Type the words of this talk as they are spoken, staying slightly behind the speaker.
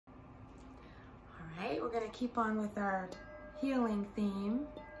we're going to keep on with our healing theme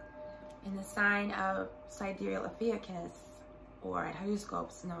in the sign of sidereal Ophiuchus, or at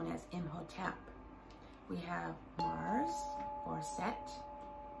horoscopes known as Imhotep. We have Mars, or Set,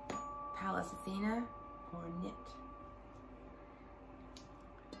 Pallas, Athena, or Nit.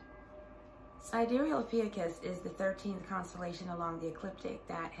 Sidereal Ophiuchus is the 13th constellation along the ecliptic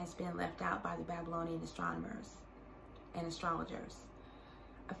that has been left out by the Babylonian astronomers and astrologers.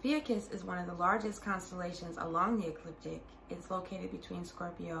 Ophiuchus is one of the largest constellations along the ecliptic. It's located between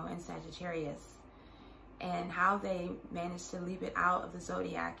Scorpio and Sagittarius. And how they managed to leave it out of the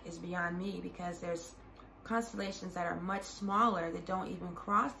zodiac is beyond me, because there's constellations that are much smaller that don't even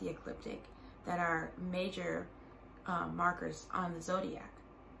cross the ecliptic that are major markers on the zodiac.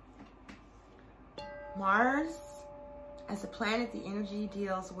 Mars, as a planet, the energy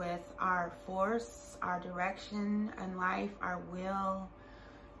deals with our force, our direction in life, our will,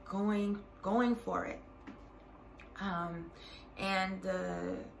 going for it. And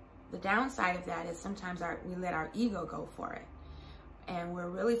the downside of that is sometimes we let our ego go for it. And we're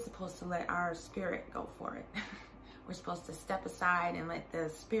really supposed to let our spirit go for it. We're supposed to step aside and let the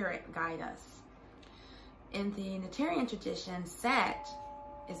spirit guide us. In the Natarian tradition, Set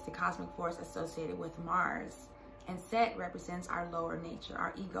is the cosmic force associated with Mars. And Set represents our lower nature,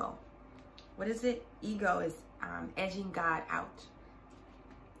 our ego. What is it? Ego is edging God out.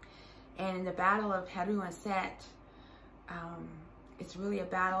 And in the battle of Heru and Set, it's really a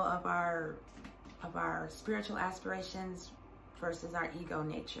battle of our spiritual aspirations versus our ego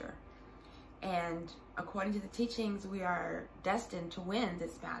nature. And according to the teachings, we are destined to win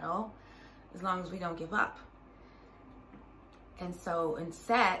this battle as long as we don't give up. And so, in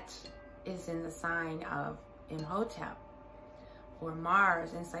Set is in the sign of Imhotep, or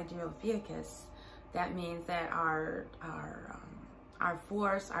Mars in sidereal Ophiuchus. That means that our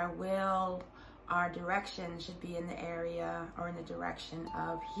force, our will, our direction should be in the area or in the direction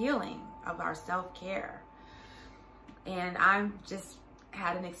of healing, of our self-care. And I've just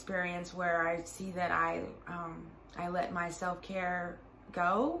had an experience where I see that I let my self-care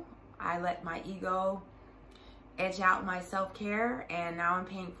go. I let my ego edge out my self-care, and now I'm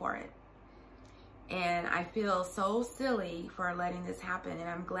paying for it. And I feel so silly for letting this happen. And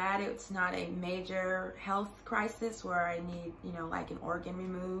I'm glad it's not a major health crisis where I need, like an organ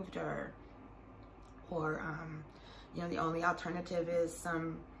removed, or the only alternative is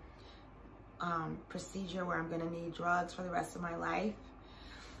some procedure where I'm going to need drugs for the rest of my life.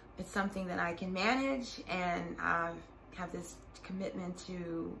 It's something that I can manage, and I have this commitment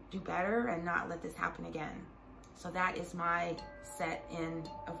to do better and not let this happen again. So that is my Set in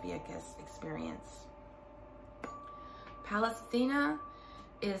Ophiuchus experience. Pallas Athena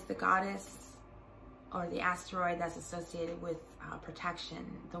is the goddess, or the asteroid that's associated with protection,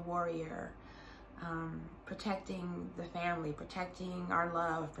 the warrior, protecting the family, protecting our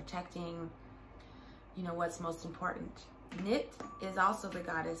love, protecting, what's most important. Nit is also the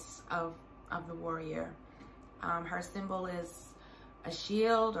goddess of the warrior. Her symbol is a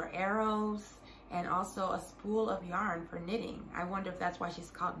shield or arrows, and also a spool of yarn for knitting. I wonder if that's why she's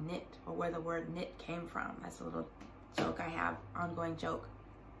called Knit, or where the word knit came from. That's a little joke I have, ongoing joke.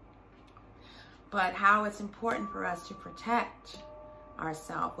 But how it's important for us to protect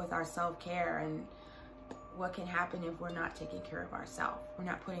ourselves with our self-care, and what can happen if we're not taking care of ourselves. We're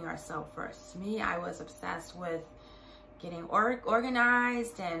not putting ourselves first. Me, I was obsessed with getting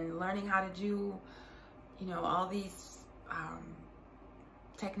organized and learning how to do, all these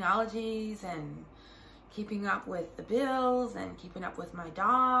technologies, and keeping up with the bills, and keeping up with my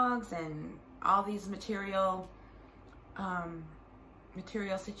dogs, and all these material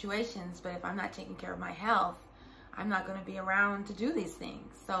situations. But if I'm not taking care of my health, I'm not going to be around to do these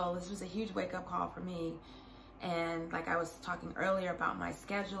things. So this was a huge wake-up call for me. And like I was talking earlier about my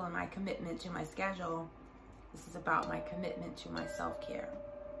schedule and my commitment to my schedule, this is about my commitment to my self-care.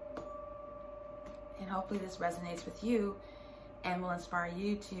 And hopefully this resonates with you and will inspire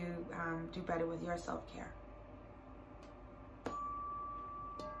you to do better with your self-care.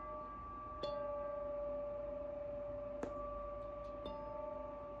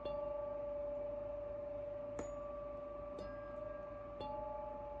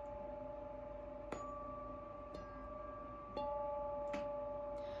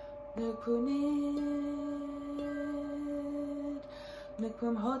 Nukunit,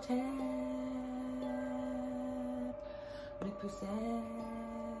 Nukumhotep, Nukuset,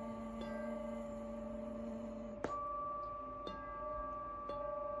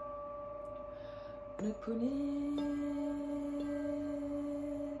 Nukunit,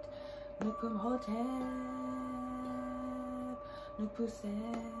 Nukumhotep,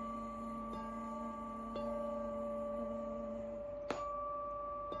 Nukuset.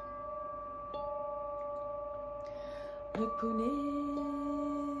 Nukpunit,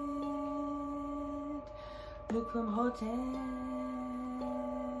 Nukpumhotep,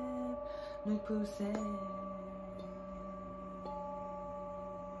 Nukpuset.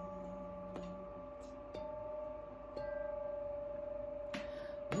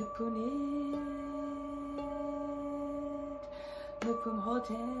 Nukpunit,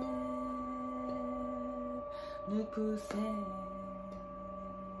 Nukpumhotep, Nukpuset.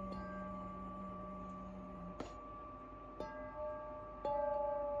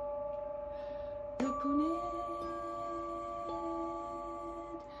 Nukpunit,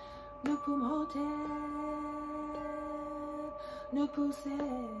 Nukpumhotep, Nukpuset.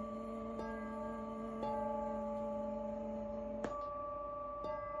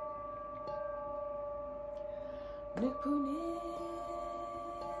 Nukpunit,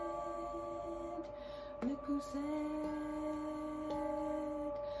 Nukpuset,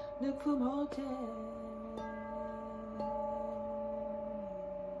 Nukpumhotep.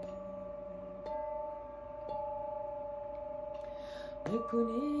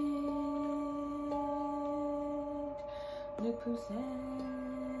 Nukpunit, Nukpuset,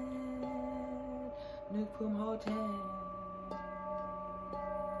 Nukpumhotep.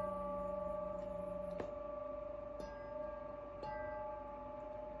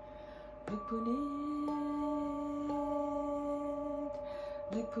 Nukpunit,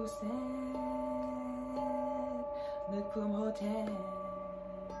 Nukpuset, Nukpumhotep.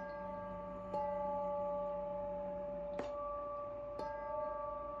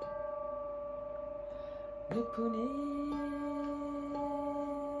 Nukpunit,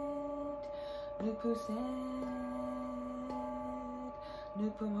 Nukpuset,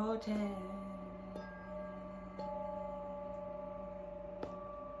 Nukpumhotep.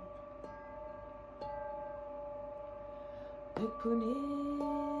 Nukpunit,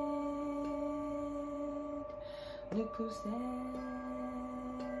 Nukpuset,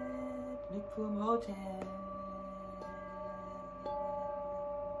 Nukpumhotep.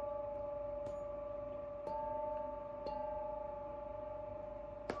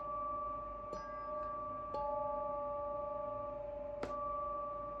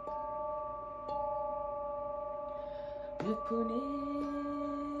 Nukpunit,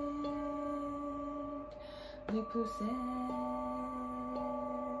 Nukpuset,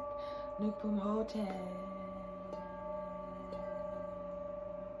 Nukpumhotep.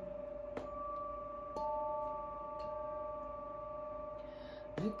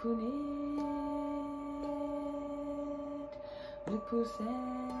 Nukpunit,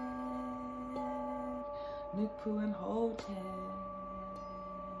 Nukpuset, Nukpumhotep.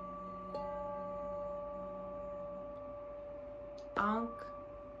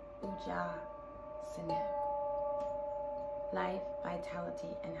 Ophiuchus. Life,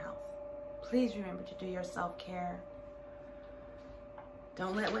 vitality, and health. Please remember to do your self-care.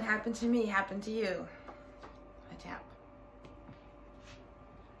 Don't let what happened to me happen to you. A tap.